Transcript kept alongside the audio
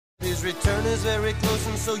His return is very close,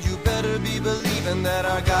 and so you better be believing that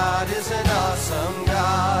our God is an awesome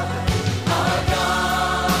God. Our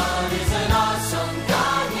God is an awesome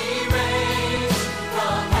God. He reigns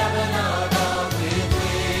from heaven above with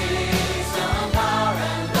wisdom, power,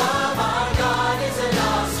 and love. Our God is an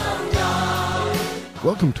awesome God.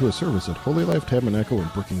 Welcome to a service at Holy Life Tabernacle in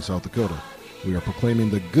Brookings, South Dakota. We are proclaiming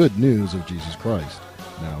the good news of Jesus Christ.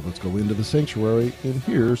 Now let's go into the sanctuary, and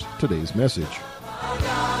here's today's message. Our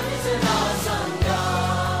God is an awesome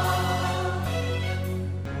God.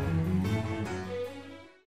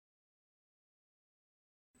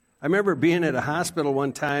 I remember being at a hospital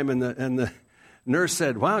one time, and the nurse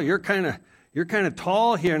said, "Wow, you're kind of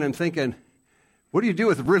tall here." And I'm thinking, what do you do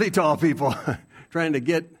with really tall people trying to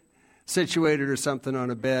get situated or something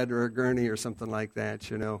on a bed or a gurney or something like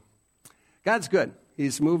that? You know, God's good.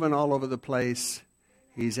 He's moving all over the place.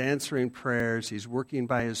 He's answering prayers. He's working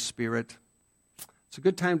by His Spirit. It's a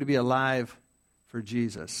good time to be alive for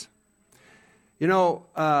Jesus. You know,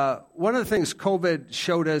 one of the things COVID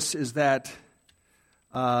showed us is that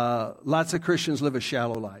lots of Christians live a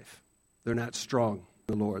shallow life. They're not strong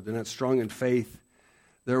in the Lord. They're not strong in faith.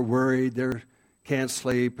 They're worried. They can't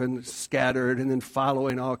sleep and scattered and then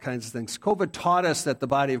following all kinds of things. COVID taught us that the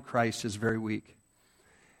body of Christ is very weak.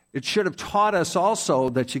 It should have taught us also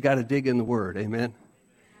that you got to dig in the Word. Amen?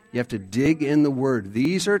 You have to dig in the Word.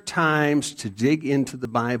 These are times to dig into the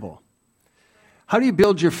Bible. How do you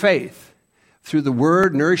build your faith? Through the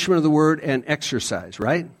Word, nourishment of the Word, and exercise,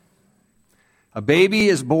 right? A baby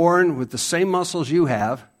is born with the same muscles you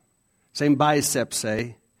have, same biceps,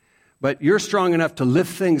 say, but you're strong enough to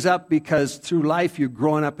lift things up because through life you've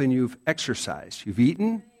grown up and you've exercised. You've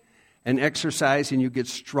eaten and exercised and you get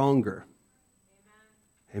stronger.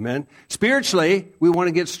 Amen? Spiritually, we want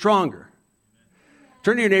to get stronger.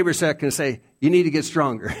 Turn to your neighbor a second and say, you need to get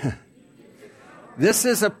stronger. This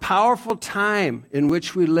is a powerful time in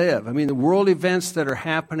which we live. I mean, the world events that are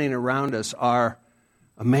happening around us are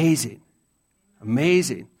amazing.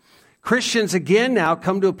 Amazing. Christians, again, now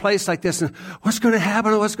come to a place like this, and what's going to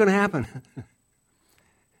happen? What's going to happen?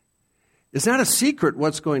 It's not a secret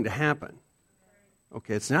what's going to happen.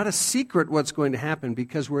 Okay, it's not a secret what's going to happen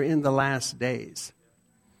because we're in the last days.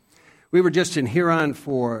 We were just in Huron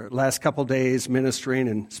for the last couple days ministering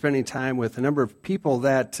and spending time with a number of people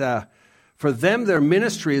that, for them, their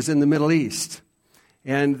ministry is in the Middle East.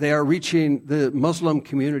 And they are reaching the Muslim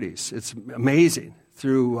communities. It's amazing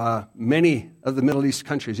through many of the Middle East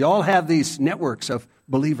countries. You all have these networks of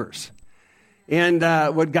believers. And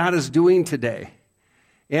what God is doing today.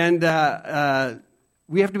 And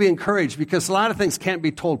we have to be encouraged because a lot of things can't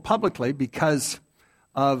be told publicly because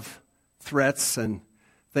of threats and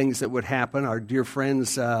things that would happen. Our dear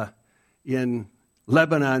friends in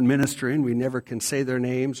Lebanon ministering, we never can say their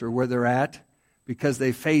names or where they're at because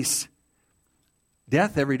they face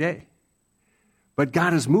death every day. But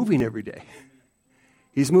God is moving every day.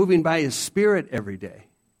 He's moving by His Spirit every day.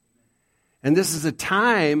 And this is a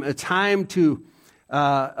time to,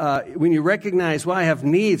 when you recognize, well, I have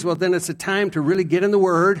needs, well, then it's a time to really get in the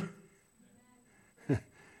Word.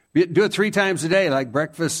 Do it 3 times a day, like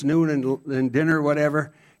breakfast, noon, and dinner,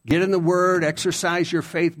 whatever. Get in the Word, exercise your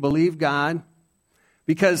faith, believe God,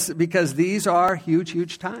 because these are huge,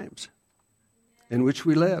 huge times in which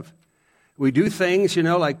we live. We do things, you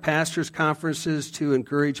know, like pastors' conferences to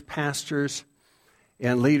encourage pastors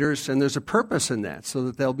and leaders, and there's a purpose in that so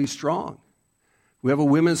that they'll be strong. We have a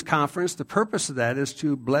women's conference. The purpose of that is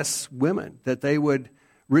to bless women, that they would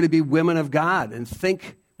really be women of God and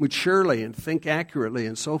think maturely and think accurately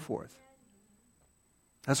and so forth.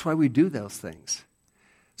 That's why we do those things.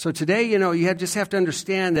 So today, you know, you just have to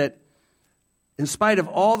understand that in spite of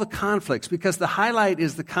all the conflicts, because the highlight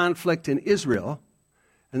is the conflict in Israel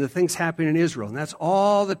and the things happening in Israel, and that's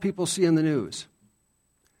all that people see in the news.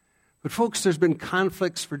 But folks, there's been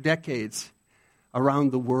conflicts for decades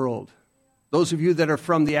around the world. Those of you that are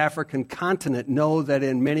from the African continent know that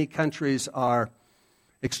in many countries are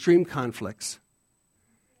extreme conflicts.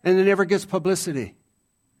 And it never gets publicity.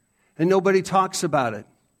 And nobody talks about it.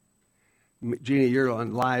 Jeannie, you're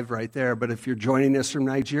on live right there, but if you're joining us from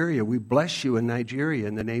Nigeria, we bless you in Nigeria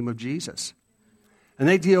in the name of Jesus. And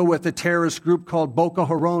they deal with a terrorist group called Boko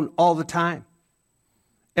Haram all the time,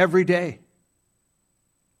 every day.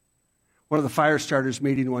 One of the fire starters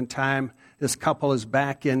meeting one time, this couple is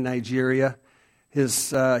back in Nigeria.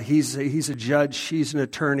 He's a judge, she's an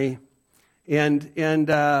attorney,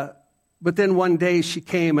 but then one day she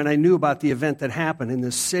came and I knew about the event that happened in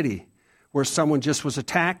this city where someone just was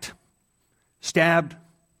attacked, stabbed,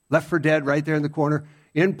 left for dead right there in the corner,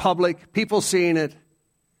 in public, people seeing it.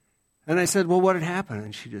 And I said, well, what had happened?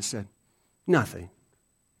 And she just said, nothing.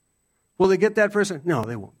 Will they get that person? No,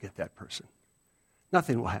 they won't get that person.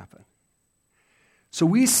 Nothing will happen. So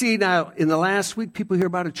we see now in the last week, people hear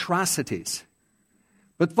about atrocities.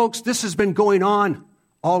 But folks, this has been going on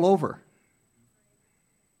all over.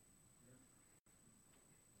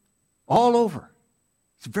 All over.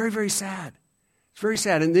 It's very, very sad. It's very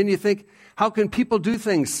sad. And then you think, how can people do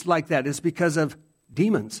things like that? It's because of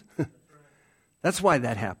demons. That's why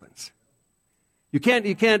that happens.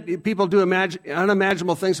 People do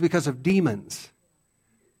unimaginable things because of demons.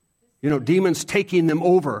 Demons taking them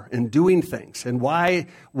over and doing things. And why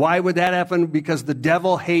would that happen? Because the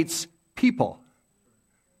devil hates people.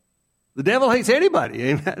 The devil hates anybody.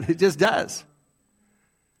 Amen. It just does.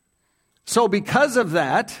 So because of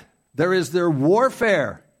that, there is their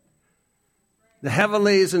warfare. The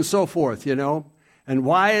heavenlies and so forth, And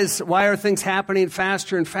why are things happening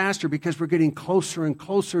faster and faster? Because we're getting closer and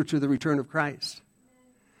closer to the return of Christ.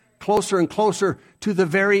 Closer and closer to the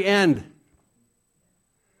very end.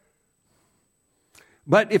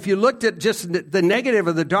 But if you looked at just the negative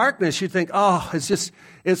of the darkness, you'd think, oh,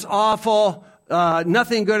 it's awful.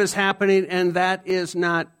 Nothing good is happening. And that is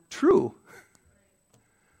not true.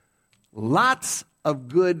 Lots of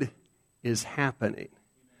good is happening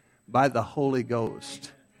by the Holy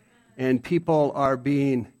Ghost. And people are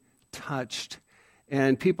being touched.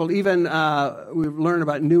 And people even, we've learned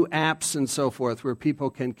about new apps and so forth where people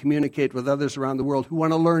can communicate with others around the world who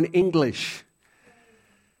want to learn English.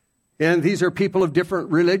 And these are people of different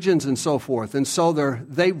religions and so forth. And so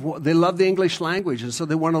they love the English language, and so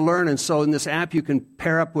they want to learn. And so in this app, you can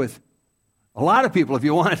pair up with a lot of people if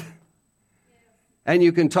you want. And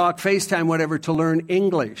you can talk, FaceTime, whatever, to learn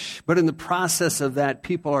English. But in the process of that,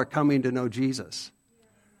 people are coming to know Jesus.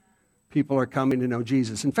 People are coming to know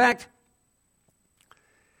Jesus. In fact,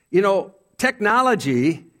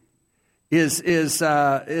 technology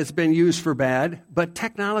it's been used for bad, but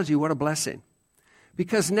technology, what a blessing.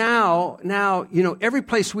 Because now, every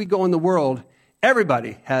place we go in the world,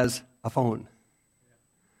 everybody has a phone.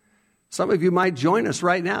 Some of you might join us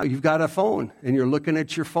right now. You've got a phone, and you're looking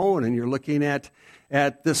at your phone, and you're looking at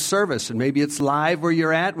this service. And maybe it's live where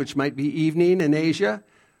you're at, which might be evening in Asia,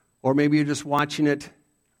 or maybe you're just watching it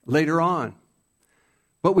later on.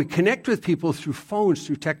 But we connect with people through phones,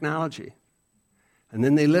 through technology. And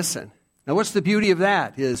then they listen. Now, what's the beauty of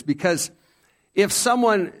that is because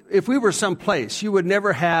if we were someplace, you would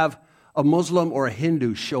never have a Muslim or a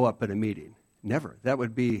Hindu show up at a meeting. Never. That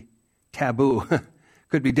would be taboo.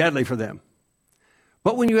 Could be deadly for them.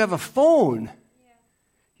 But when you have a phone,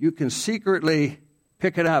 you can secretly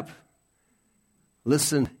pick it up,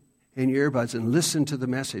 listen in your earbuds, and listen to the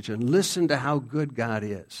message, and listen to how good God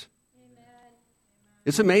is. Amen.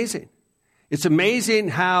 It's amazing. It's amazing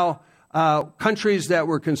how countries that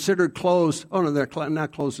were considered closed, they're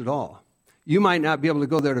not closed at all. You might not be able to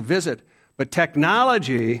go there to visit, but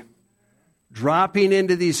technology dropping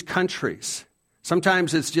into these countries.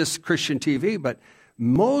 Sometimes it's just Christian TV, but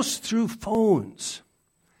most through phones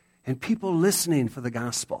and people listening for the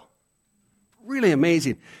gospel. Really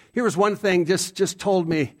amazing. Here was one thing just told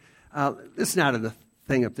me. It's not in the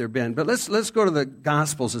thing up there, Ben, but let's go to the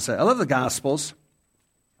Gospels and say, I love the Gospels,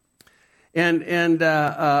 and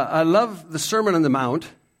I love the Sermon on the Mount.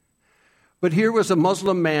 But here was a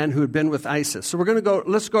Muslim man who had been with ISIS. So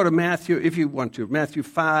let's go to Matthew, if you want to, Matthew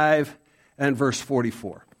 5 and verse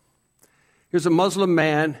 44. Here's a Muslim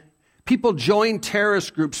man. People join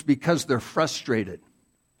terrorist groups because they're frustrated.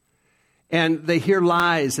 And they hear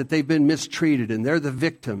lies that they've been mistreated, and they're the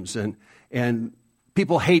victims, and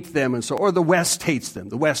people hate them, or the West hates them.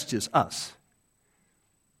 The West is us.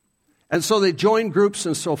 And so they join groups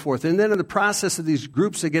and so forth. And then in the process of these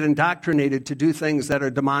groups, they get indoctrinated to do things that are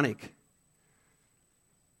demonic.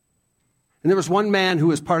 And there was one man who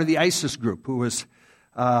was part of the ISIS group, who was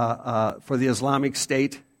for the Islamic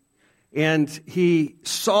State. And he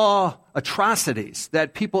saw atrocities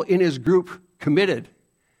that people in his group committed.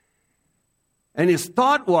 And his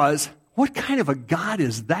thought was, what kind of a God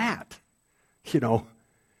is that?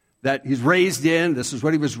 That he's raised in, this is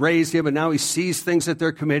what he was raised in, but now he sees things that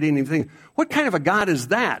they're committing, and he thinks, what kind of a God is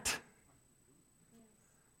that?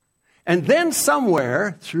 And then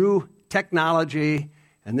somewhere, through technology,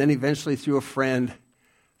 and then eventually through a friend,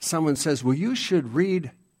 someone says, well, you should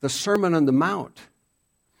read the Sermon on the Mount.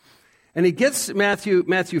 And he gets Matthew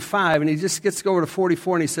 5, and he just gets over to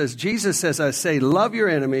 44, and he says, Jesus says, I say, love your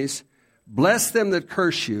enemies, bless them that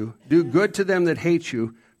curse you, do good to them that hate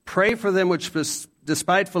you, pray for them which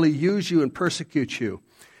despitefully use you and persecute you.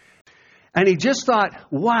 And he just thought,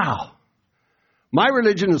 wow, my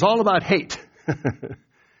religion is all about hate.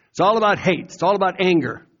 It's all about hate. It's all about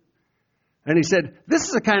anger. And he said, this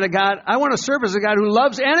is the kind of God I want to serve, as a God who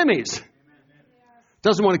loves enemies.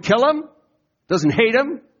 Doesn't want to kill them. Doesn't hate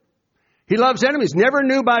them. He loves enemies. Never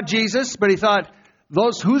knew about Jesus, but he thought,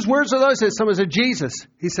 whose words are those? Someone said, Jesus.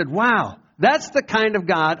 He said, wow, that's the kind of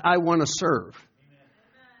God I want to serve.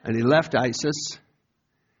 And he left ISIS.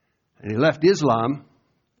 And he left Islam.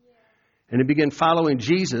 And he began following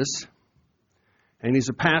Jesus. And he's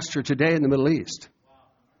a pastor today in the Middle East.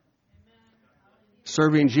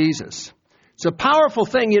 Serving Jesus. It's a powerful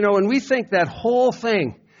thing, when we think that whole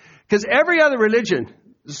thing. Because every other religion,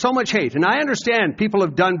 there's so much hate. And I understand people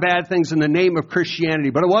have done bad things in the name of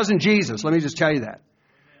Christianity, but it wasn't Jesus. Let me just tell you that.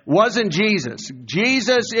 It wasn't Jesus.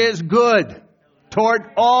 Jesus is good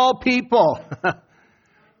toward all people.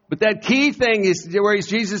 But that key thing is where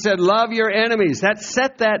Jesus said, love your enemies. That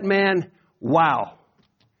set that man, wow.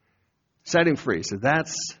 Set him free. So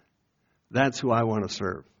that's who I want to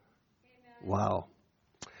serve. Wow.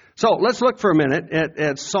 So let's look for a minute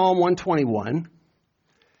at Psalm 121.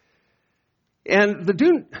 And of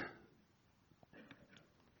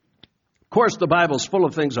course, the Bible's full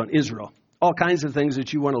of things on Israel. All kinds of things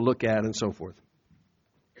that you want to look at and so forth.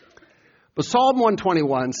 But Psalm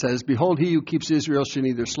 121 says, behold, he who keeps Israel shall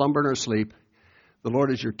neither slumber nor sleep. The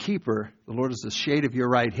Lord is your keeper. The Lord is the shade of your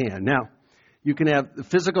right hand. Now, you can have the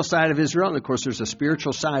physical side of Israel, and of course there's a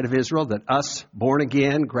spiritual side of Israel that us, born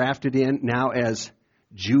again, grafted in now as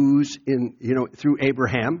Jews through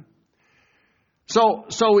Abraham. So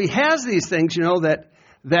he has these things, that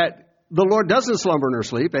the Lord doesn't slumber nor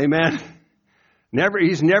sleep. Amen.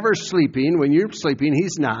 He's never sleeping. When you're sleeping,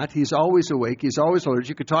 he's not. He's always awake. He's always alert.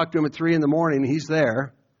 You could talk to him at 3 a.m. He's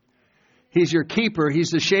there. He's your keeper. He's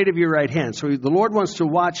the shade of your right hand. So the Lord wants to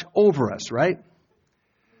watch over us, right?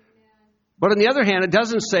 But on the other hand, it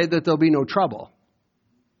doesn't say that there'll be no trouble.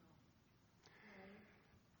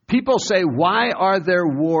 People say, why are there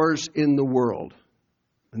wars in the world?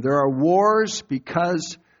 And there are wars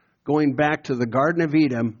because going back to the Garden of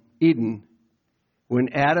Eden, when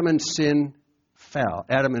Adam and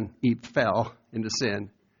Eve fell into sin.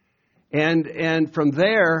 And from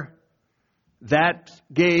there,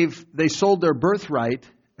 they sold their birthright,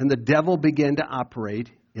 and the devil began to operate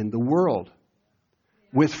in the world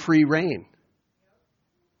with free reign.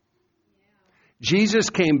 Jesus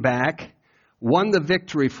came back, won the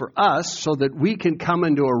victory for us so that we can come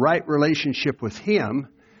into a right relationship with him.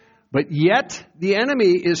 But yet, the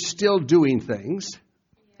enemy is still doing things.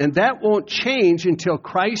 And that won't change until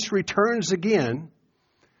Christ returns again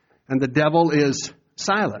and the devil is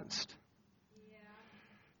silenced.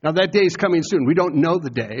 Now, that day is coming soon. We don't know the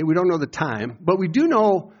day. We don't know the time. But we do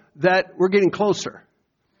know that we're getting closer.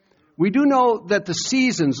 We do know that the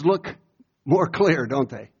seasons look more clear, don't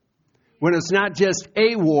they? When it's not just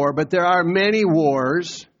a war, but there are many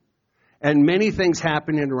wars and many things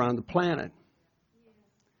happening around the planet.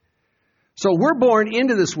 So we're born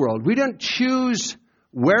into this world. We didn't choose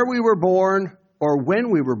where we were born or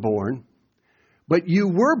when we were born, but you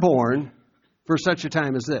were born for such a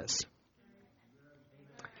time as this.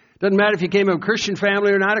 Doesn't matter if you came from a Christian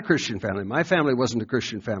family or not a Christian family. My family wasn't a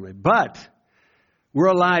Christian family, but we're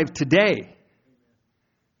alive today.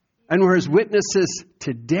 And we're his witnesses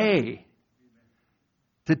today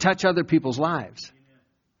to touch other people's lives.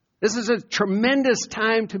 This is a tremendous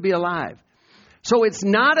time to be alive. So it's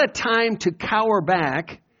not a time to cower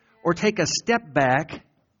back or take a step back.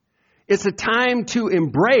 It's a time to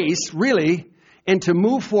embrace, really, and to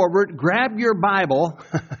move forward. Grab your Bible.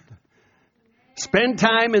 Spend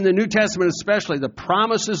time in the New Testament, especially the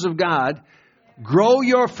promises of God. Grow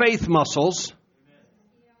your faith muscles,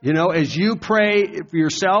 as you pray for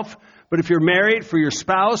yourself. But if you're married, for your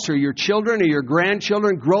spouse or your children or your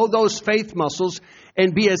grandchildren, grow those faith muscles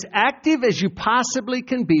and be as active as you possibly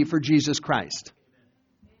can be for Jesus Christ.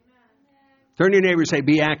 Turn to your neighbor and say,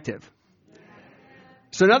 be active.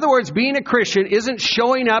 So in other words, being a Christian isn't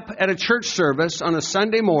showing up at a church service on a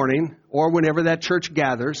Sunday morning or whenever that church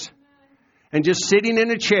gathers and just sitting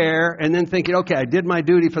in a chair and then thinking, okay, I did my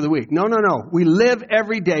duty for the week. No. We live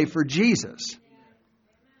every day for Jesus.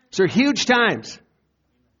 So huge times.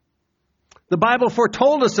 The Bible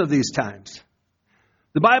foretold us of these times.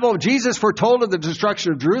 Jesus foretold of the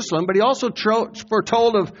destruction of Jerusalem, but he also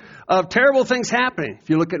foretold of terrible things happening. If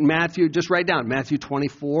you look at Matthew, just write down Matthew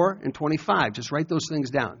 24 and 25. Just write those things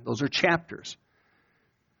down. Those are chapters.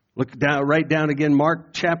 Write down again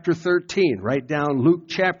Mark chapter 13. Write down Luke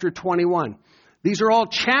chapter 21. These are all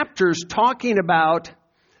chapters talking about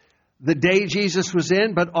the day Jesus was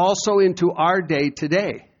in, but also into our day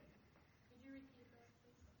today.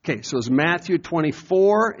 Okay, so it's Matthew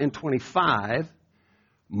 24 and 25,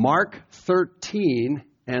 Mark 13,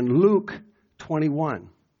 and Luke 21.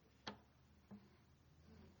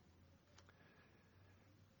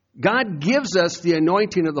 God gives us the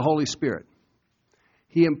anointing of the Holy Spirit.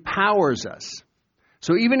 He empowers us.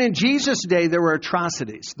 So even in Jesus' day, there were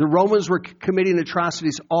atrocities. The Romans were committing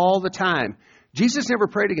atrocities all the time. Jesus never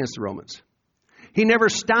prayed against the Romans. He never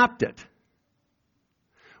stopped it.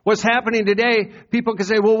 What's happening today, people can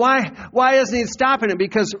say, well, why isn't he stopping it?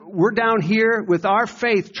 Because we're down here with our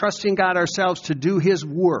faith, trusting God ourselves to do his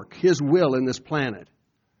work, his will in this planet.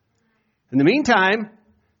 In the meantime,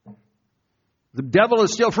 the devil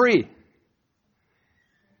is still free.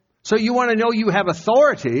 So you want to know you have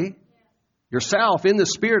authority yourself in the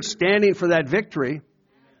Spirit standing for that victory.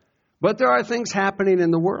 But there are things happening in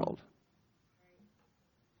the world.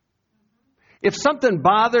 If something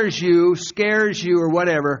bothers you, scares you, or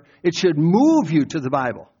whatever, it should move you to the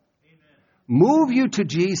Bible. Move you to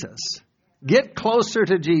Jesus. Get closer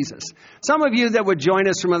to Jesus. Some of you that would join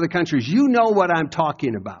us from other countries, you know what I'm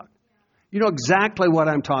talking about. You know exactly what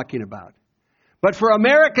I'm talking about. But for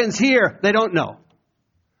Americans here, they don't know.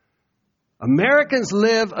 Americans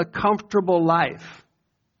live a comfortable life.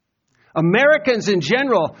 Americans in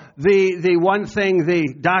general, the one thing,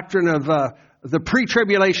 the doctrine of the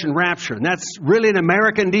pre-tribulation rapture, and that's really an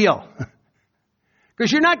American deal.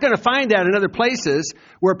 Because you're not going to find that in other places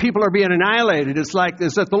where people are being annihilated. It's like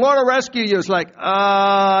this, that the Lord will rescue you. It's like,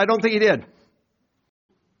 I don't think he did.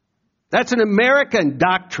 That's an American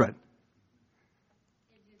doctrine.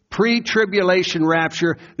 Pre-tribulation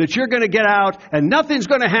rapture, that you're going to get out and nothing's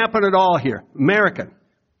going to happen at all here. American.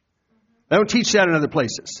 They don't teach that in other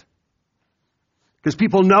places. Because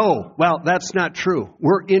people know, well, that's not true.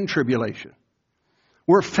 We're in tribulation.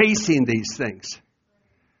 We're facing these things.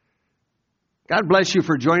 God bless you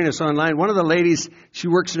for joining us online. One of the ladies, she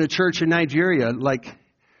works in a church in Nigeria, like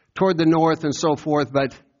toward the north and so forth.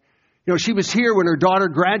 But, she was here when her daughter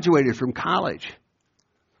graduated from college.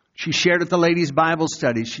 She shared at the ladies' Bible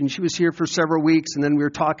study. She was here for several weeks, and then we were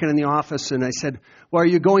talking in the office, and I said, well, are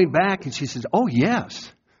you going back? And she says, oh,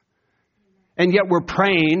 yes. And yet we're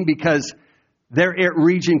praying because their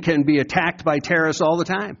region can be attacked by terrorists all the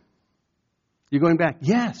time. You're going back?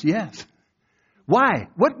 Yes. Why?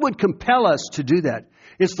 What would compel us to do that?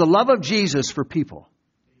 It's the love of Jesus for people.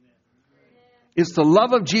 It's the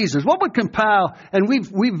love of Jesus. What would compel, and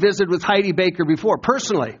we've visited with Heidi Baker before,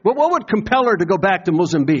 personally, what would compel her to go back to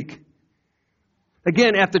Mozambique?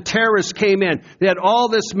 Again, after terrorists came in, they had all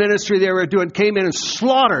this ministry they were doing, came in and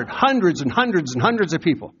slaughtered hundreds and hundreds and hundreds of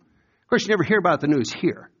people. Of course, you never hear about the news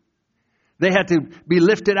here. They had to be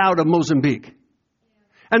lifted out of Mozambique.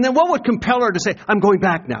 And then what would compel her to say, I'm going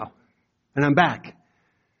back now, and I'm back.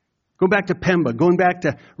 Going back to Pemba, going back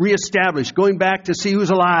to reestablish, going back to see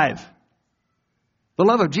who's alive. The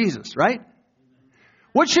love of Jesus, right?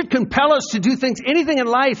 What should compel us to do things, anything in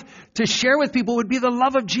life, to share with people would be the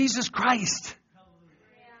love of Jesus Christ.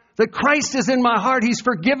 That Christ is in my heart. He's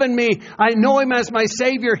forgiven me. I know him as my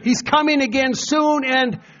Savior. He's coming again soon.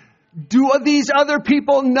 And do these other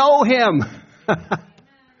people know him?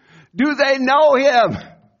 Do they know him?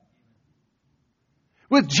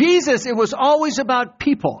 With Jesus, it was always about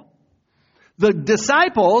people. The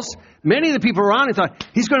disciples, many of the people around him thought,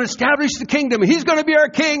 he's going to establish the kingdom, and he's going to be our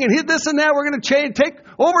king, and this and that, we're going to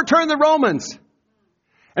overturn the Romans.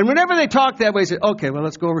 And whenever they talked that way, they said, okay, well,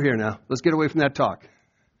 let's go over here now. Let's get away from that talk.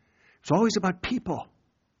 It's always about people.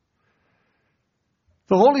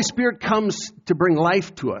 The Holy Spirit comes to bring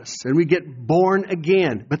life to us, and we get born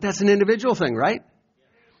again. But that's an individual thing, right?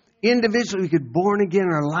 Individually, we get born again,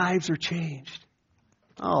 and our lives are changed.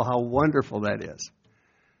 Oh, how wonderful that is.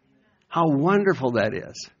 How wonderful that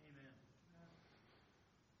is.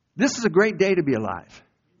 This is a great day to be alive.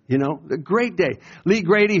 A great day. Lee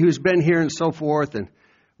Grady, who's been here and so forth, and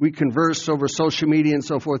we converse over social media and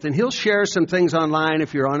so forth, and he'll share some things online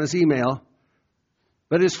if you're on his email.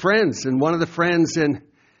 But his friends, and one of the friends in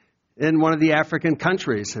one of the African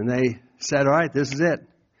countries, and they said, all right, this is it.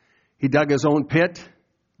 He dug his own pit.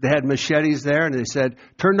 They had machetes there, and they said,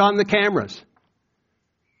 turned on the cameras.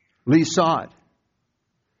 Lee saw it.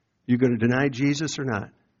 You going to deny Jesus or not?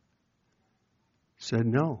 He said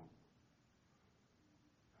no.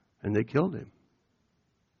 And they killed him.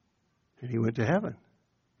 And he went to heaven.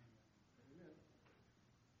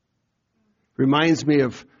 Reminds me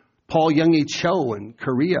of Paul Youngie Cho in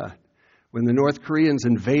Korea, when the North Koreans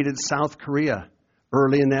invaded South Korea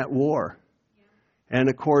early in that war. And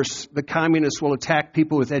of course, the communists will attack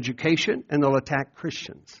people with education, and they'll attack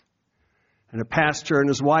Christians. And a pastor and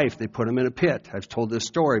his wife, they put him in a pit. I've told this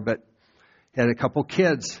story, but he had a couple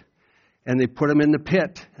kids, and they put him in the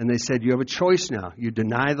pit. And they said, you have a choice now. You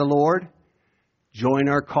deny the Lord, join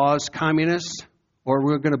our cause, communists, or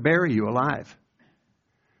we're going to bury you alive.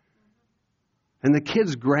 And the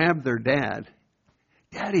kids grabbed their dad,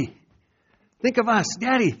 Daddy, think of us.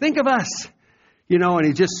 Daddy, think of us. And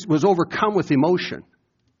he just was overcome with emotion.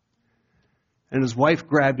 And his wife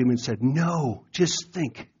grabbed him and said, no, just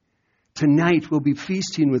think. Tonight we'll be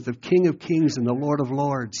feasting with the King of Kings and the Lord of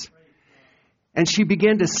Lords. And she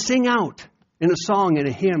began to sing out in a song, in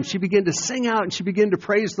a hymn. She began to sing out and she began to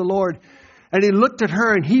praise the Lord. And he looked at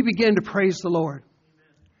her and he began to praise the Lord.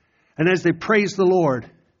 And as they praised the Lord,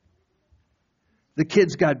 the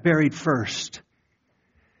kids got buried first.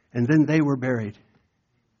 And then they were buried.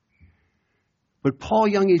 But Paul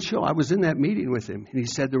Young-Cho, I was in that meeting with him, and he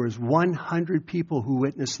said there was 100 people who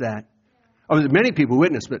witnessed that. Oh, many people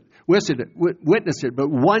witnessed it, but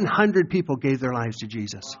 100 people gave their lives to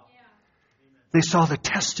Jesus. They saw the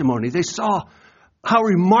testimony. They saw how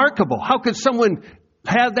remarkable. How could someone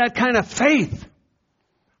have that kind of faith?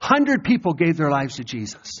 100 people gave their lives to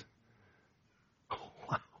Jesus. Oh,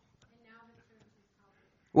 wow.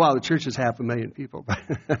 Wow, the church is 500,000 people.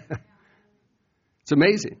 It's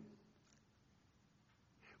amazing.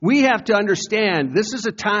 We have to understand this is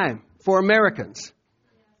a time for Americans.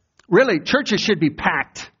 Really, churches should be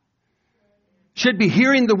packed. Should be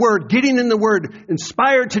hearing the Word, getting in the Word,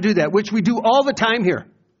 inspired to do that, which we do all the time here.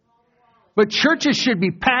 But churches should be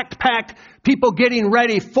packed, people getting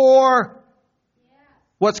ready for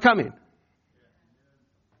what's coming.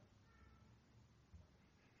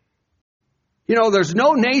 There's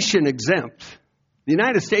no nation exempt. The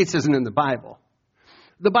United States isn't in the Bible.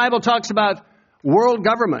 The Bible talks about world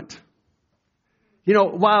government.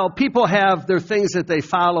 While people have their things that they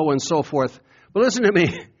follow and so forth. But listen to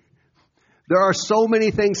me. There are so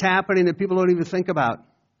many things happening that people don't even think about.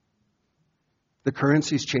 The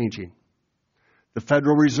currency's changing. The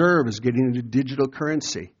Federal Reserve is getting into digital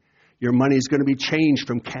currency. Your money is going to be changed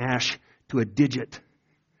from cash to a digit.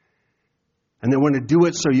 And they want to do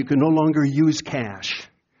it so you can no longer use cash.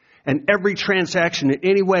 And every transaction in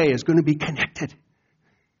any way is going to be connected.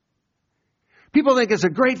 People think it's a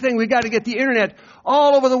great thing. We got to get the internet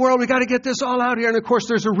all over the world. We got to get this all out here. And of course,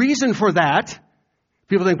 there's a reason for that.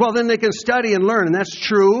 People think, well, then they can study and learn. And that's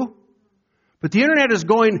true. But the internet is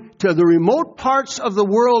going to the remote parts of the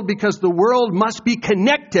world because the world must be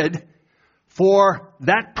connected for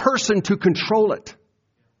that person to control it.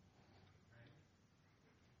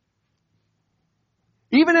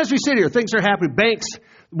 Even as we sit here, things are happening. Banks,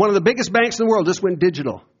 one of the biggest banks in the world just went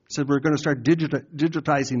digital. Said we're going to start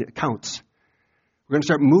digitizing accounts. We're going to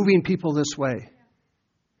start moving people this way.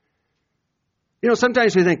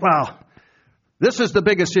 Sometimes we think, wow, this is the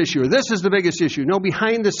biggest issue, or this is the biggest issue. No,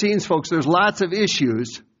 behind the scenes, folks, there's lots of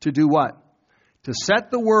issues to do what? To set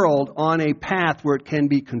the world on a path where it can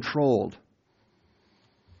be controlled.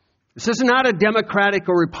 This is not a Democratic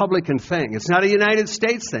or Republican thing. It's not a United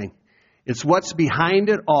States thing. It's what's behind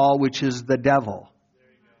it all, which is the devil.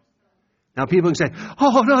 Now people can say,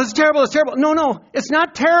 oh, no, it's terrible, it's terrible. No, it's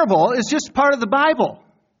not terrible. It's just part of the Bible.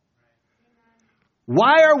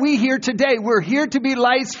 Why are we here today? We're here to be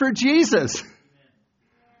lights for Jesus.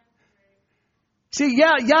 See,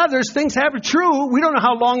 yeah, there's things happen. True, we don't know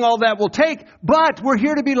how long all that will take, but we're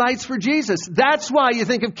here to be lights for Jesus. That's why you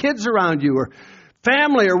think of kids around you or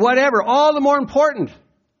family or whatever. All the more important.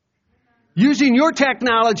 Using your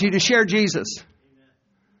technology to share Jesus.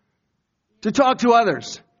 To talk to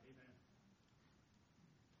others.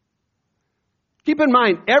 Keep in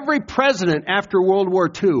mind, every president after World War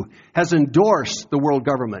II has endorsed the world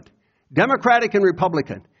government. Democratic and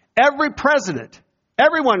Republican. Every president.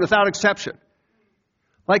 Everyone without exception.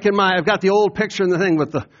 Like I've got the old picture in the thing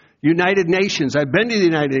with the United Nations. I've been to the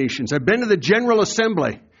United Nations. I've been to the General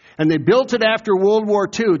Assembly. And they built it after World War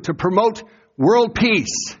II to promote world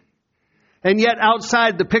peace. And yet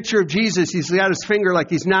outside the picture of Jesus, he's got his finger like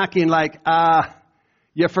he's knocking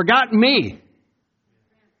you forgot me.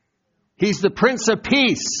 He's the Prince of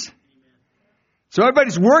Peace. So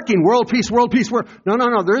everybody's working, world peace, world peace.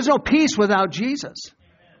 No. There is no peace without Jesus.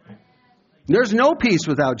 There's no peace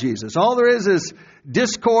without Jesus. All there is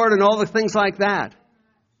discord and all the things like that.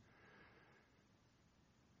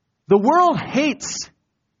 The world hates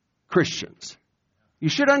Christians. You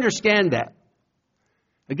should understand that.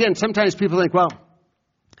 Again, sometimes people think, well,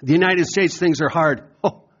 the United States, things are hard.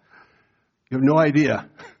 Oh, you have no idea.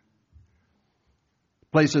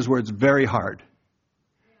 Places where it's very hard.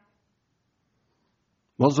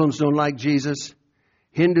 Muslims don't like Jesus.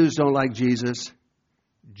 Hindus don't like Jesus.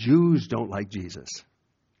 Jews don't like Jesus.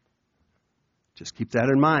 Just keep that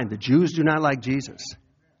in mind. The Jews do not like Jesus.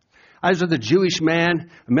 I was with a Jewish man,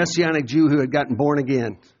 a Messianic Jew who had gotten born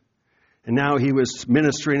again. And now he was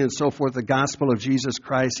ministering and so forth, the gospel of Jesus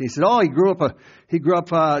Christ. He said, he grew up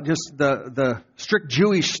just the strict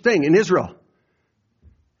Jewish thing in Israel.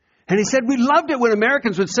 And he said, we loved it when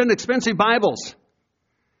Americans would send expensive Bibles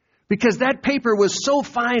because that paper was so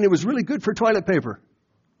fine, it was really good for toilet paper.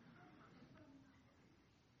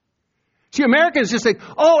 See, Americans just think,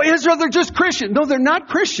 oh, Israel, they're just Christians. No, they're not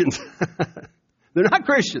Christians. They're not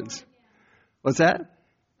Christians. What's that?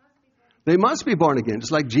 They must be born again.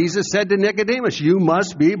 Just like Jesus said to Nicodemus, you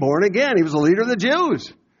must be born again. He was the leader of the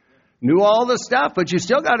Jews. Knew all the stuff, but you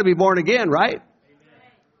still got to be born again, right?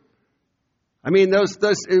 I mean,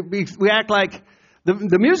 we act like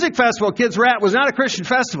the music festival kids were at was not a Christian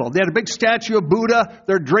festival. They had a big statue of Buddha.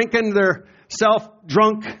 They're drinking their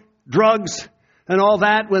self-drunk drugs and all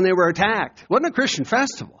that when they were attacked. It wasn't a Christian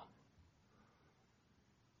festival.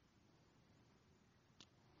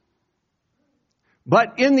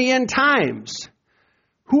 But in the end times,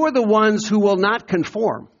 who are the ones who will not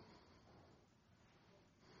conform?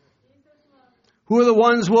 Who are the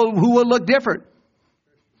ones who will look different?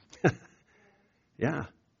 Yeah.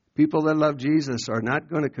 People that love Jesus are not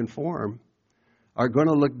going to conform, are going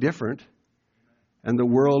to look different, and the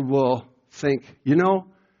world will think,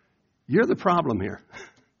 you're the problem here.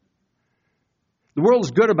 The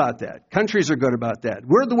world's good about that. Countries are good about that.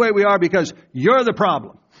 We're the way we are because you're the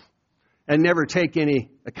problem, and never take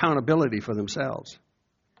any accountability for themselves.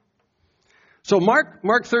 So Mark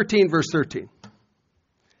 13, verse 13.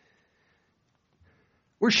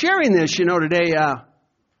 We're sharing this, today.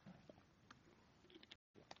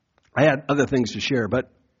 I had other things to share, but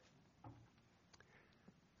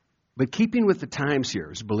keeping with the times here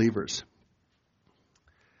as believers.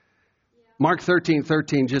 Mark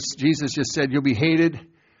 13:13, Jesus just said, you'll be hated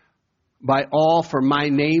by all for my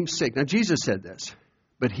name's sake. Now, Jesus said this,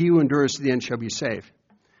 but he who endures to the end shall be saved.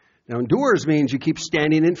 Now, endures means you keep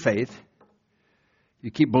standing in faith.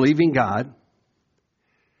 You keep believing God.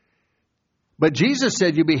 But Jesus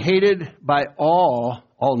said, you'll be hated by all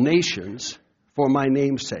nations for my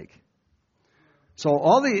name's sake. So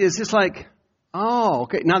it's just like, oh,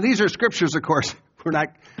 okay. Now, these are scriptures, of course.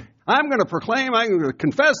 I'm going to proclaim, I'm going to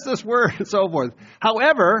confess this word, and so forth.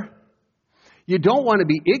 However, you don't want to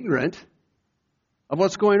be ignorant of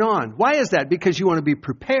what's going on. Why is that? Because you want to be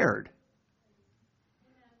prepared.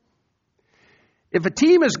 If a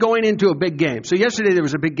team is going into a big game, so yesterday there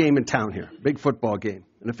was a big game in town here, big football game.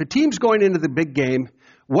 And if a team's going into the big game,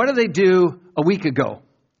 what do they do a week ago?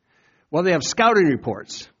 Well, they have scouting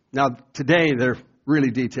reports. Now, today they're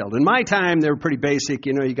really detailed. In my time, they were pretty basic.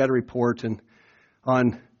 You got to report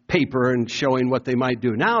on paper and showing what they might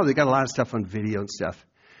do. Now they got a lot of stuff on video and stuff.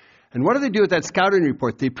 And what do they do with that scouting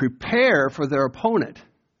report? They prepare for their opponent.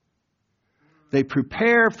 They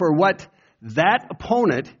prepare for what that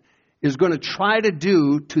opponent is going to try to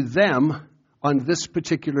do to them on this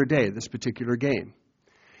particular day, this particular game.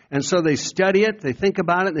 And so they study it, they think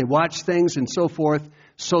about it, they watch things and so forth,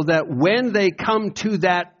 so that when they come to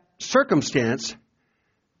that circumstance,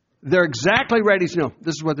 they're exactly ready to know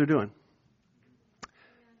this is what they're doing.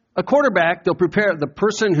 A quarterback, they'll prepare the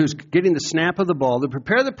person who's getting the snap of the ball, they'll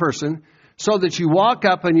prepare the person so that you walk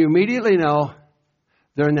up and you immediately know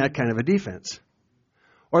they're in that kind of a defense.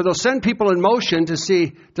 Or they'll send people in motion to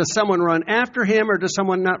see, does someone run after him or does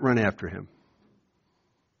someone not run after him?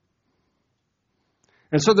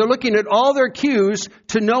 And so they're looking at all their cues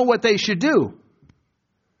to know what they should do.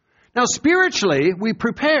 Now, spiritually, we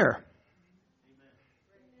prepare.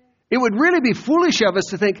 It would really be foolish of us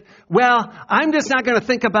to think, well, I'm just not going to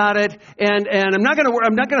think about it, and I'm not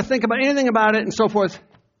going to think about anything about it, and so forth,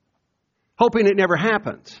 hoping it never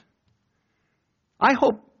happens. I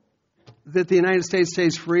hope that the United States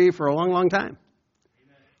stays free for a long, long time.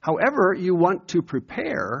 Amen. However, you want to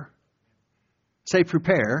prepare. Say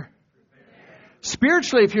prepare.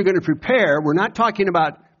 Spiritually, if you're going to prepare, we're not talking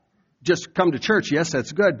about just come to church. Yes,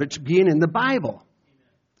 that's good, but being in the Bible.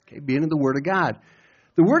 Okay, being in the Word of God.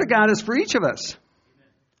 The Word of God is for each of us.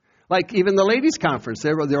 Like even the ladies' conference,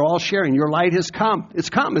 they're all sharing. Your light has come. It's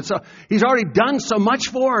come. He's already done so much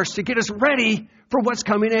for us to get us ready for what's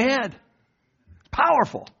coming ahead.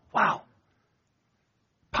 Powerful. Wow.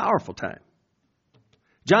 Powerful time.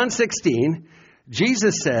 John 16,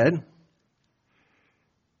 Jesus said,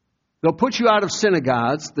 they'll put you out of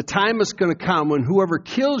synagogues. The time is going to come when whoever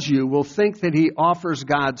kills you will think that he offers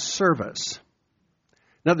God service.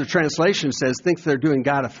 Another translation says, think they're doing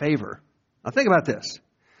God a favor. Now think about this.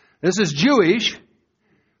 This is Jewish,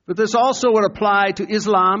 but this also would apply to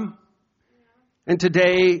Islam and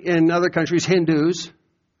today in other countries, Hindus.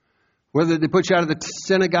 Whether they put you out of the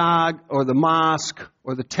synagogue or the mosque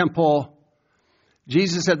or the temple,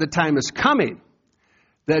 Jesus said the time is coming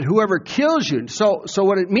that whoever kills you. So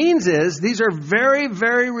what it means is these are very,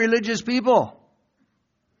 very religious people.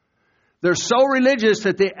 They're so religious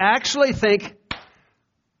that they actually think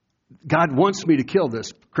God wants me to kill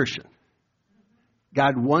this Christian.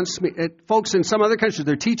 God wants me. Folks, in some other countries,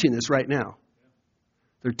 they're teaching this right now.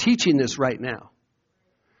 They're teaching this right now.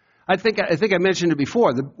 I think I mentioned it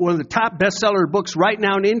before. One of the top bestseller books right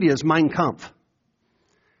now in India is Mein Kampf,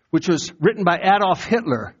 which was written by Adolf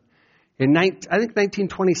Hitler in, I think,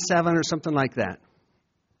 1927 or something like that.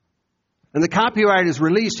 And the copyright is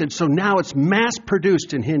released, and so now it's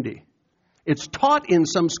mass-produced in Hindi. It's taught in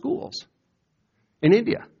some schools in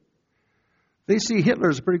India. They see Hitler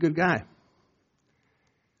as a pretty good guy.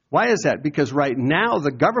 Why is that? Because right now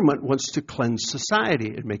the government wants to cleanse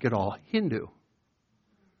society and make it all Hindu.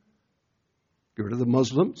 Get rid of the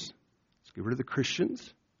Muslims. Let's get rid of the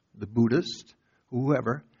Christians, the Buddhists,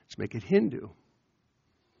 whoever. Let's make it Hindu.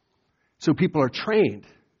 So people are trained.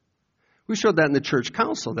 We showed that in the church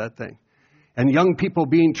council, that thing. And young people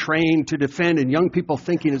being trained to defend, and young people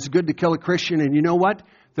thinking it's good to kill a Christian. And you know what?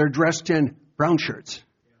 They're dressed in brown shirts.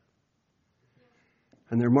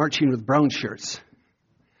 And they're marching with brown shirts.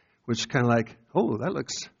 Which is kind of like, oh, that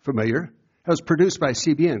looks familiar. That was produced by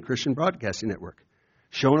CBN, Christian Broadcasting Network.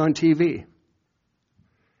 Shown on TV.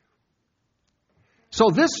 So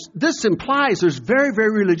this implies there's very,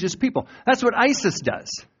 very religious people. That's what ISIS does.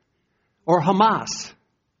 Or Hamas.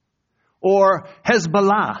 Or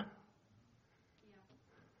Hezbollah.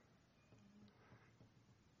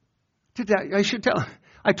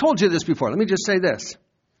 I told you this before. Let me just say this.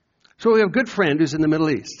 So we have a good friend who's in the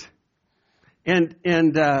Middle East. And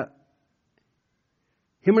him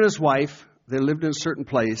and his wife, they lived in a certain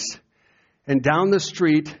place. And down the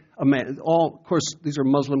street, a man, of course, these are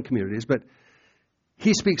Muslim communities, but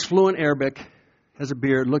he speaks fluent Arabic, has a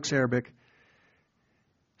beard, looks Arabic.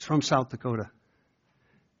 He's from South Dakota.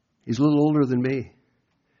 He's a little older than me.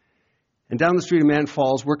 And down the street, a man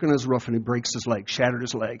falls, working on his roof, and he breaks his leg, shattered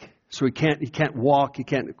his leg. So he can't walk.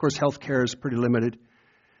 Of course, health care is pretty limited.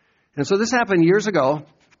 And so this happened years ago.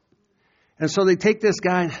 And so they take this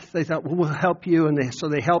guy, they thought, well, we'll help you. And so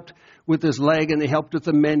they helped with his leg, and they helped with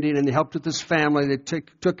the mending, and they helped with his family. They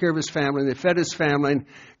took care of his family, and they fed his family, and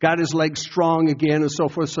got his leg strong again, and so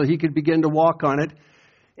forth, so he could begin to walk on it.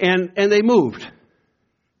 And they moved.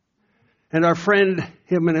 And our friend,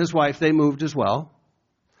 him and his wife, they moved as well.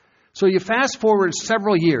 So you fast forward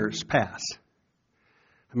several years pass.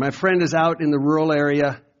 And my friend is out in the rural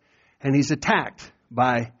area, and he's attacked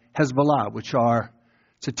by Hezbollah,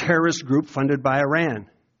 it's a terrorist group funded by Iran.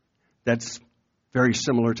 That's very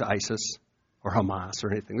similar to ISIS or Hamas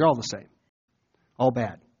or anything. They're all the same. All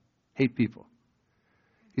bad. Hate people.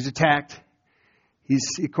 He's attacked. He's,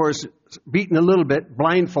 of course, beaten a little bit,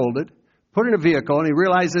 blindfolded, put in a vehicle, and he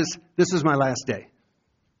realizes, this is my last day.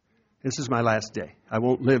 This is my last day. I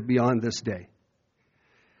won't live beyond this day.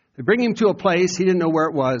 They bring him to a place. He didn't know where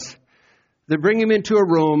it was. They bring him into a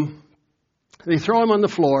room. They throw him on the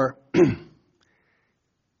floor.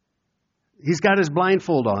 He's got his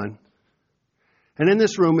blindfold on. And in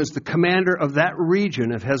this room is the commander of that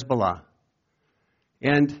region of Hezbollah.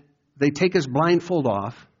 And they take his blindfold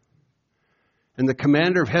off. And the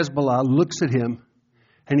commander of Hezbollah looks at him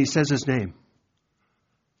and he says his name.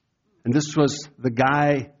 And this was the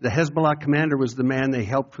guy, the Hezbollah commander was the man they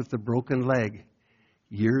helped with the broken leg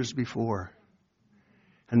years before.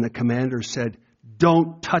 And the commander said,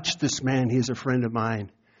 don't touch this man. He's a friend of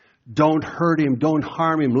mine. Don't hurt him. Don't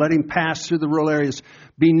harm him. Let him pass through the rural areas.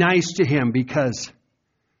 Be nice to him because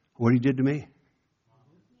what he did to me.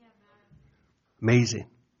 Amazing.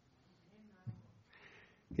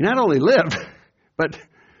 He not only lived, but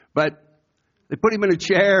they put him in a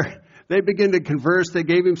chair. They began to converse. They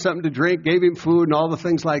gave him something to drink, gave him food and all the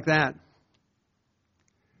things like that.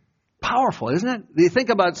 Powerful, isn't it? You think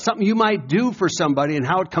about something you might do for somebody and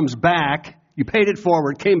how it comes back. You paid it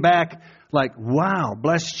forward, came back like, wow,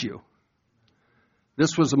 blessed you.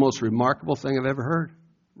 This was the most remarkable thing I've ever heard.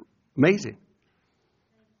 Amazing.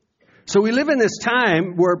 So we live in this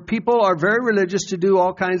time where people are very religious to do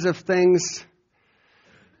all kinds of things.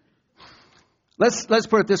 Let's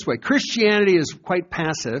put it this way. Christianity is quite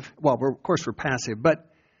passive. Well, of course we're passive, but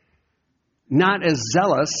not as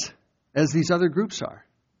zealous as these other groups are.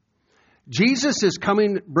 Jesus is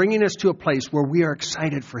bringing us to a place where we are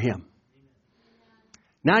excited for Him.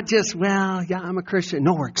 Not just, well, yeah, I'm a Christian.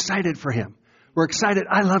 No, we're excited for Him. We're excited.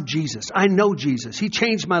 I love Jesus. I know Jesus. He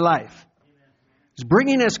changed my life. He's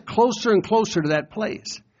bringing us closer and closer to that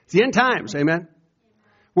place. It's the end times, amen?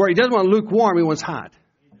 Where He doesn't want lukewarm, He wants hot.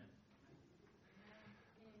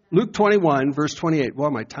 Luke 21, verse 28.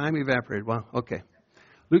 Well, my time evaporated. Well, okay.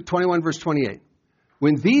 Luke 21, verse 28.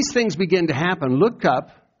 When these things begin to happen, look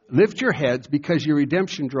up, lift your heads, because your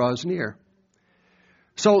redemption draws near.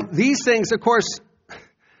 So these things, of course,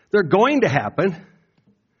 they're going to happen.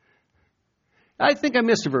 I think I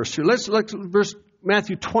missed a verse too. Let's look at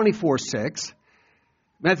Matthew 24:6.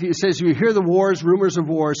 Matthew says, you hear the wars, rumors of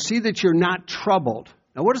wars, see that you're not troubled.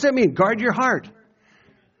 Now, what does that mean? Guard your heart.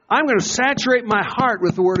 I'm going to saturate my heart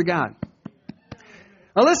with the Word of God.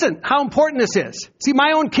 Now, listen, how important this is. See,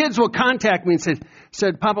 my own kids will contact me and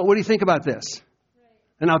said, Papa, what do you think about this?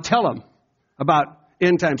 And I'll tell them about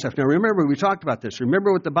end time stuff. Now, remember, we talked about this.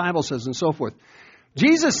 Remember what the Bible says and so forth.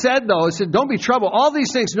 Jesus said, though, he said, don't be troubled. All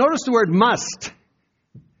these things, notice the word must.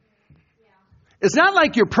 It's not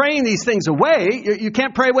like you're praying these things away. You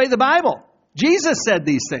can't pray away the Bible. Jesus said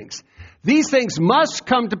these things. These things must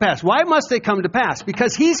come to pass. Why must they come to pass?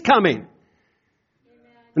 Because He's coming.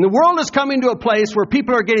 And the world is coming to a place where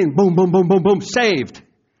people are getting boom, boom, boom, boom, boom, saved.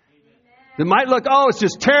 It might look, oh, it's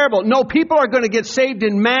just terrible. No, people are going to get saved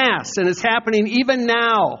in mass, and it's happening even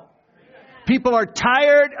now. People are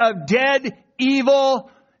tired of dead, evil,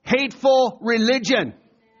 hateful religion.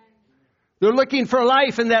 They're looking for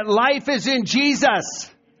life, and that life is in Jesus.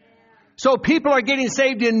 So people are getting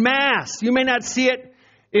saved in mass. You may not see it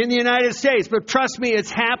in the United States, but trust me, it's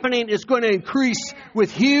happening. It's going to increase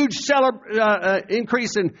with huge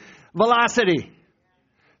increase in velocity.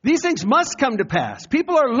 These things must come to pass.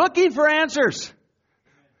 People are looking for answers.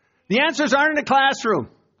 The answers aren't in a classroom.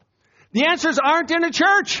 The answers aren't in a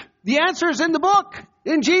church. The answer is in the book,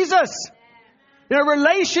 in Jesus, in a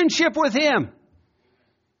relationship with Him.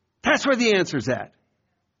 That's where the answer's at.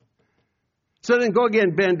 So then go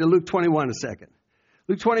again, Ben, to Luke 21 a second.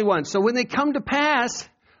 Luke 21. So when they come to pass,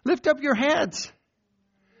 lift up your heads.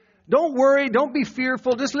 Don't worry. Don't be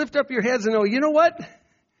fearful. Just lift up your heads and know, you know what?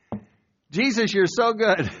 Jesus, you're so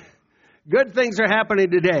good. Good things are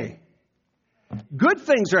happening today. Good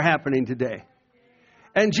things are happening today.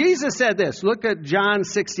 And Jesus said this. Look at John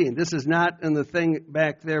 16. This is not in the thing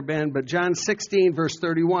back there, Ben, but John 16, verse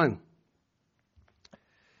 31.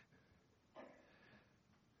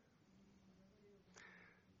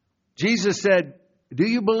 Jesus said, do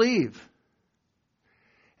you believe?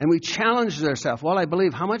 And we challenged ourselves. Well, I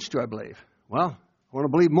believe. How much do I believe? Well, I want to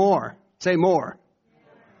believe more. Say more.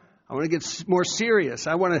 I want to get more serious.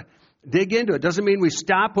 I want to dig into it. Doesn't mean we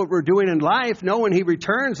stop what we're doing in life. No, when He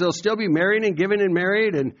returns, they'll still be marrying and giving and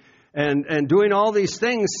married and doing all these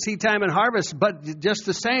things, seed time and harvest. But just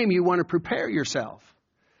the same, you want to prepare yourself.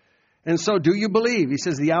 And so do you believe? He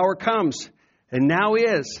says the hour comes, and now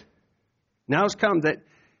is. Now has come that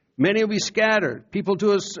many will be scattered, people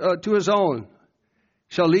to his own.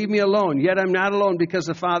 Shall leave me alone, yet I'm not alone because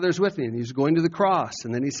the Father is with me. And He's going to the cross.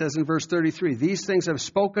 And then He says in verse 33, these things I've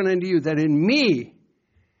spoken unto you, that in me,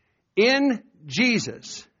 in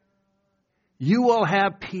Jesus, you will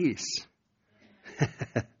have peace.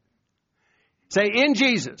 Say, in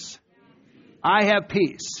Jesus, I have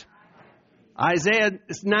peace. Isaiah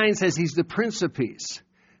 9 says He's the Prince of Peace.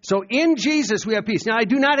 So in Jesus we have peace. Now I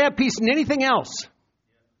do not have peace in anything else.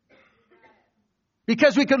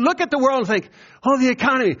 Because we could look at the world and think, oh, the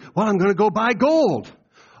economy. Well, I'm going to go buy gold.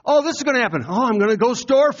 Oh, this is going to happen. Oh, I'm going to go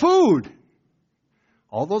store food.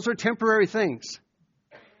 All those are temporary things.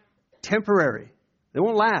 Temporary. They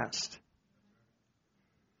won't last.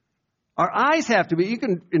 Our eyes have to be, you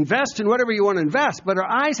can invest in whatever you want to invest, but our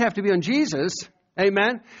eyes have to be on Jesus.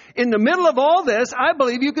 Amen. In the middle of all this, I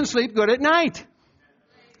believe you can sleep good at night.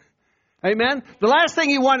 Amen. The last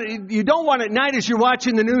thing you don't want at night is you're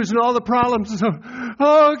watching the news and all the problems. So,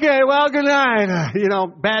 okay, well, good night.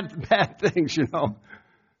 Bad things,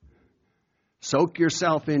 Soak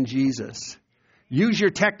yourself in Jesus. Use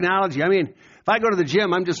your technology. I mean, if I go to the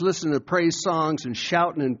gym, I'm just listening to praise songs and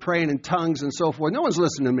shouting and praying in tongues and so forth. No one's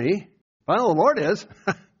listening to me. But I know the Lord is.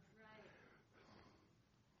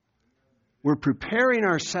 We're preparing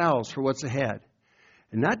ourselves for what's ahead.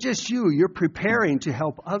 And not just you're preparing to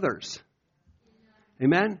help others.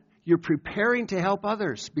 Amen? You're preparing to help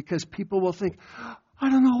others because people will think, I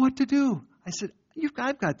don't know what to do. I said,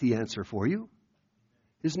 I've got the answer for you.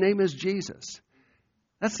 His name is Jesus.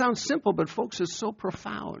 That sounds simple, but folks, it's so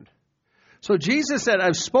profound. So Jesus said,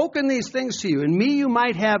 I've spoken these things to you. In me you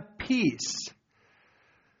might have peace.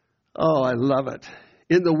 Oh, I love it.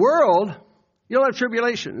 In the world, you'll have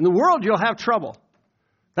tribulation. In the world, you'll have trouble.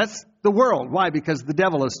 That's the world. Why? Because the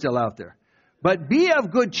devil is still out there. But be of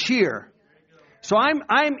good cheer. So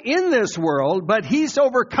I'm in this world, but He's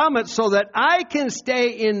overcome it so that I can stay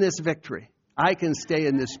in this victory. I can stay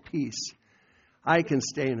in this peace. I can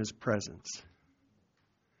stay in His presence.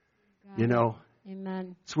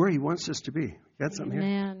 Amen. It's where He wants us to be. You got something here?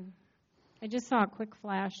 Amen. I just saw a quick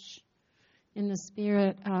flash in the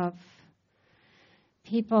spirit of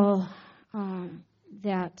people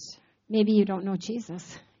that maybe you don't know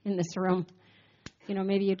Jesus in this room.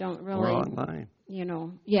 maybe you don't really. Or online.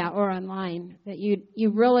 Or online, that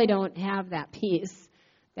you really don't have that peace,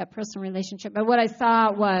 that personal relationship. But what I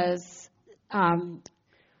saw was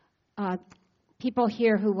people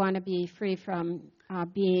here who want to be free from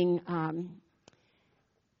being,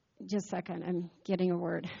 just a second, I'm getting a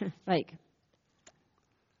word,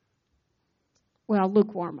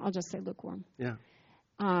 lukewarm. I'll just say lukewarm. Yeah.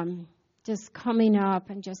 Just coming up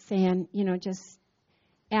and just saying, just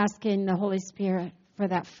asking the Holy Spirit for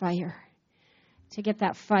that fire, to get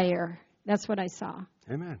that fire. That's what I saw.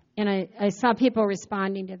 Amen. And I saw people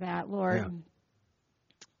responding to that, Lord.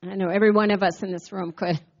 Yeah. I know every one of us in this room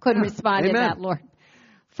could respond to that, Lord.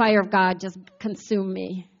 Fire of God, just consume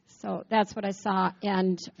me. So that's what I saw.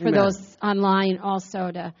 And for those online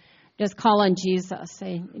also, to just call on Jesus.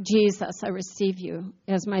 Say, Jesus, I receive you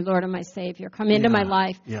as my Lord and my Savior. Come into my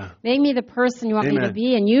life. Yeah. Make me the person you want me to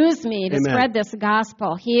be, and use me to spread this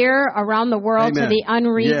gospel here around the world to the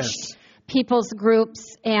unreached people's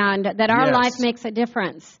groups, and that our life makes a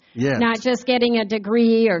difference. Yes. Not just getting a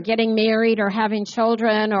degree or getting married or having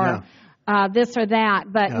children or this or that,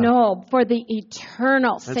 but no, for the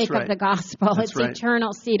eternal sake of the gospel. It's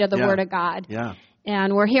eternal seed of the Word of God. Yeah.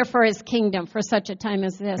 And we're here for His kingdom for such a time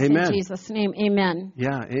as this. Amen. In Jesus' name, amen.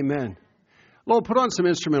 Yeah, amen. Lowell, put on some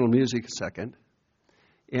instrumental music a second.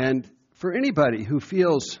 And for anybody who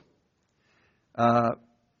feels,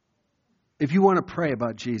 if you want to pray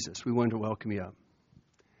about Jesus, we want to welcome you up.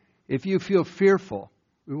 If you feel fearful,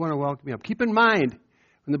 we want to welcome you up. Keep in mind,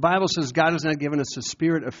 when the Bible says God has not given us a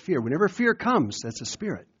spirit of fear, whenever fear comes, that's a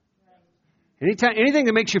spirit. Anything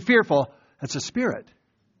that makes you fearful, that's a spirit.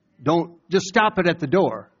 Don't just stop it at the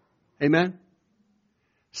door. Amen?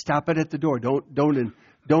 Stop it at the door.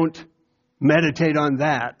 Don't meditate on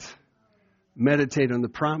that. Meditate on the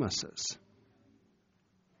promises.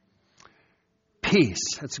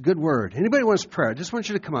 Peace. That's a good word. Anybody wants prayer? I just want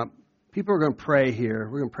you to come up. People are going to pray here.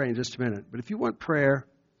 We're going to pray in just a minute. But if you want prayer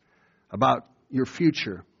about your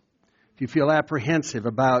future, if you feel apprehensive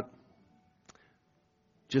about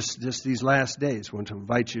just these last days, I want to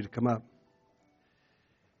invite you to come up.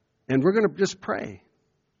 And we're going to just pray.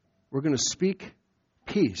 We're going to speak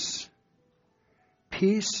peace.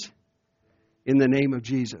 Peace in the name of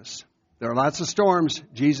Jesus. There are lots of storms.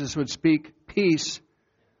 Jesus would speak peace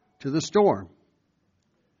to the storm.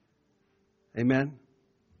 Amen?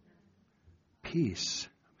 Peace.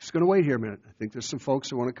 I'm just going to wait here a minute. I think there's some folks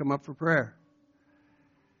who want to come up for prayer.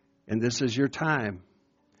 And this is your time.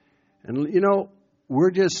 And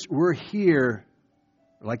we're here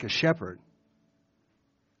like a shepherd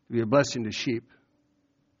to be a blessing to sheep.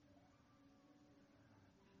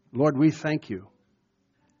 Lord, we thank you.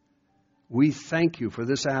 We thank you for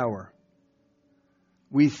this hour.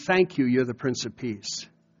 We thank you, you're the Prince of Peace.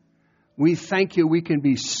 We thank you we can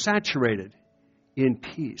be saturated in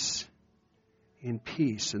peace. In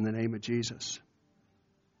peace in the name of Jesus.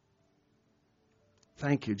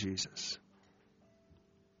 Thank you, Jesus.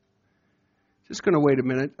 Just going to wait a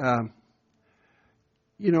minute.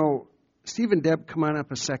 Steve and Deb, come on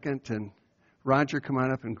up a second, and Roger, come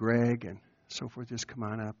on up, and Greg, and so forth, just come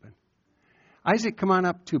on up. And Isaac, come on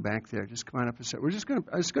up too back there. Just come on up a second. I'm just going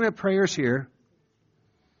to have prayers here.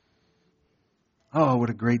 Oh,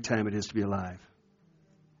 what a great time it is to be alive.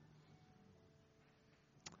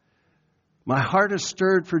 My heart is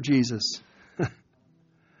stirred for Jesus.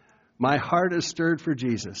 My heart is stirred for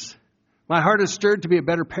Jesus. My heart is stirred to be a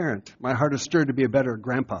better parent. My heart is stirred to be a better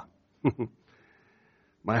grandpa.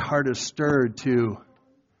 My heart is stirred to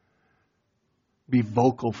be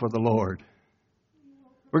vocal for the Lord.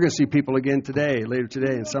 We're going to see people again later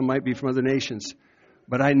today, and some might be from other nations.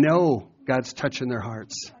 But I know God's touching their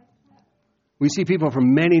hearts. We see people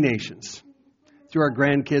from many nations. Through our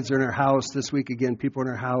grandkids are in our house this week again, people in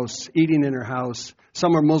our house, eating in our house.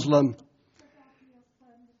 Some are Muslim.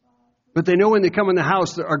 But they know when they come in the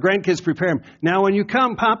house, our grandkids prepare them. Now when you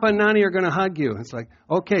come, Papa and Nani are going to hug you. It's like,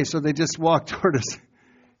 okay, so they just walk toward us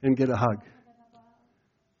and get a hug.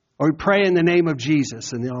 Or we pray in the name of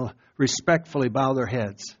Jesus, and they'll respectfully bow their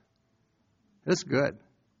heads. That's good.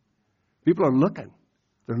 People are looking.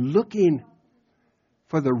 They're looking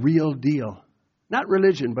for the real deal. Not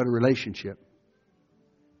religion, but a relationship.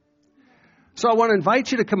 So I want to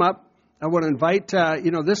invite you to come up. I want to invite,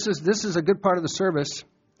 this is a good part of the service.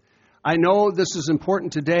 I know this is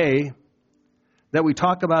important today that we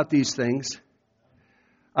talk about these things.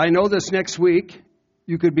 I know this next week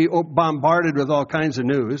you could be bombarded with all kinds of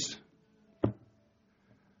news.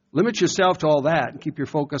 Limit yourself to all that and keep your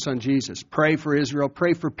focus on Jesus. Pray for Israel.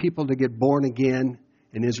 Pray for people to get born again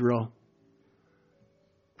in Israel.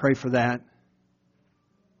 Pray for that.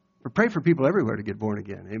 But pray for people everywhere to get born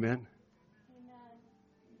again. Amen?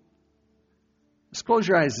 Just close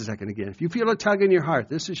your eyes a second again. If you feel a tug in your heart,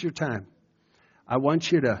 this is your time. I want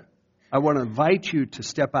to invite you to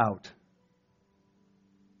step out.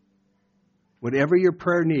 Whatever your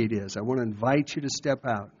prayer need is, I want to invite you to step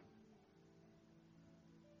out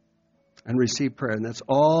and receive prayer. And that's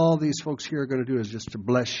all these folks here are going to do, is just to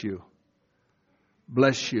bless you,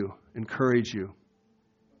 encourage you.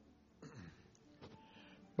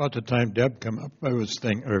 About the time Deb came up, I was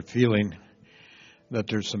feeling that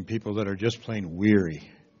there's some people that are just plain weary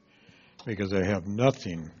because they have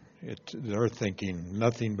nothing. They're thinking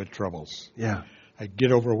nothing but troubles. Yeah. I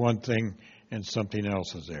get over one thing and something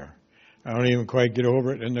else is there. I don't even quite get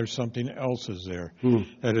over it and there's something else is there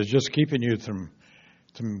that is just keeping you from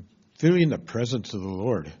feeling the presence of the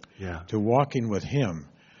Lord, to walking with Him.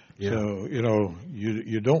 Yeah. So,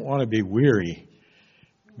 you don't want to be weary,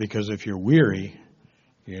 because if you're weary,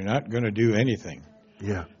 you're not going to do anything.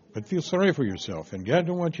 Yeah. But feel sorry for yourself, and God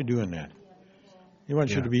don't want you doing that. He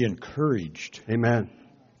wants you to be encouraged. Amen.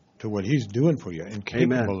 To what He's doing for you and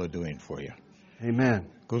capable of doing for you. Amen.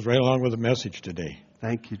 Goes right along with the message today.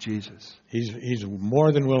 Thank you, Jesus. He's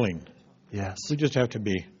more than willing. Yes. We just have to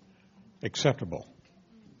be acceptable.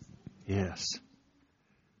 Yes.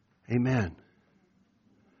 Amen.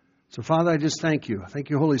 So, Father, I just thank you. Thank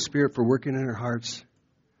you, Holy Spirit, for working in our hearts.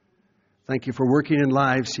 Thank you for working in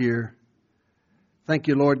lives here. Thank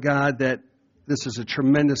you, Lord God, that this is a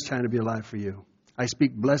tremendous time to be alive for you. I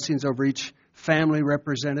speak blessings over each family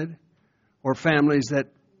represented, or families that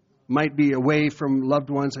might be away from loved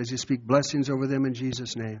ones. I just speak blessings over them in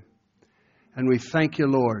Jesus' name. And we thank you,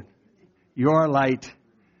 Lord. You're our light.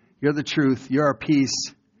 You're the truth. You're our peace.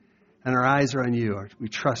 And our eyes are on you. We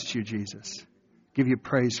trust you, Jesus. Give you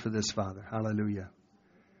praise for this, Father. Hallelujah.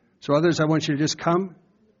 So others, I want you to just come.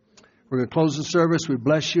 We're going to close the service. We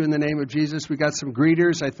bless you in the name of Jesus. We got some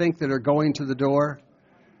greeters, I think, that are going to the door.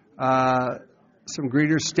 Some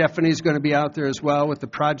greeters. Stephanie's going to be out there as well with the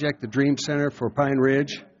project, the Dream Center for Pine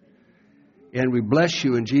Ridge. And we bless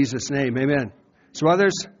you in Jesus' name. Amen. So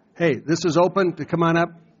others, hey, this is open to come on up.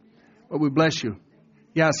 But we bless you.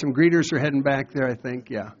 Yeah, some greeters are heading back there, I think.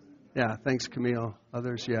 Yeah. Yeah, thanks, Camille.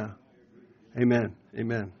 Others, yeah. Amen.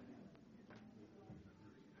 Amen.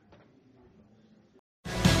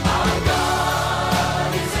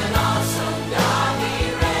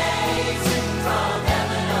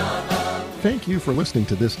 Thank you for listening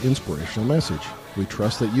to this inspirational message. We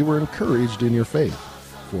trust that you were encouraged in your faith.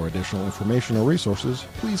 For additional information or resources,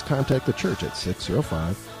 please contact the church at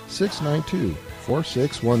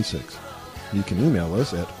 605-692-4616. You can email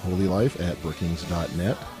us at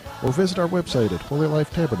holylife@brookings.net or visit our website at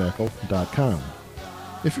holylifetabernacle.com.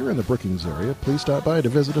 If you're in the Brookings area, please stop by to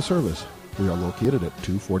visit a service. We are located at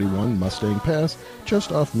 241 Mustang Pass,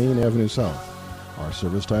 just off Main Avenue South. Our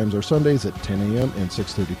service times are Sundays at 10 a.m. and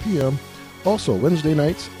 6:30 p.m., also Wednesday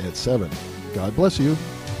nights at 7. God bless you.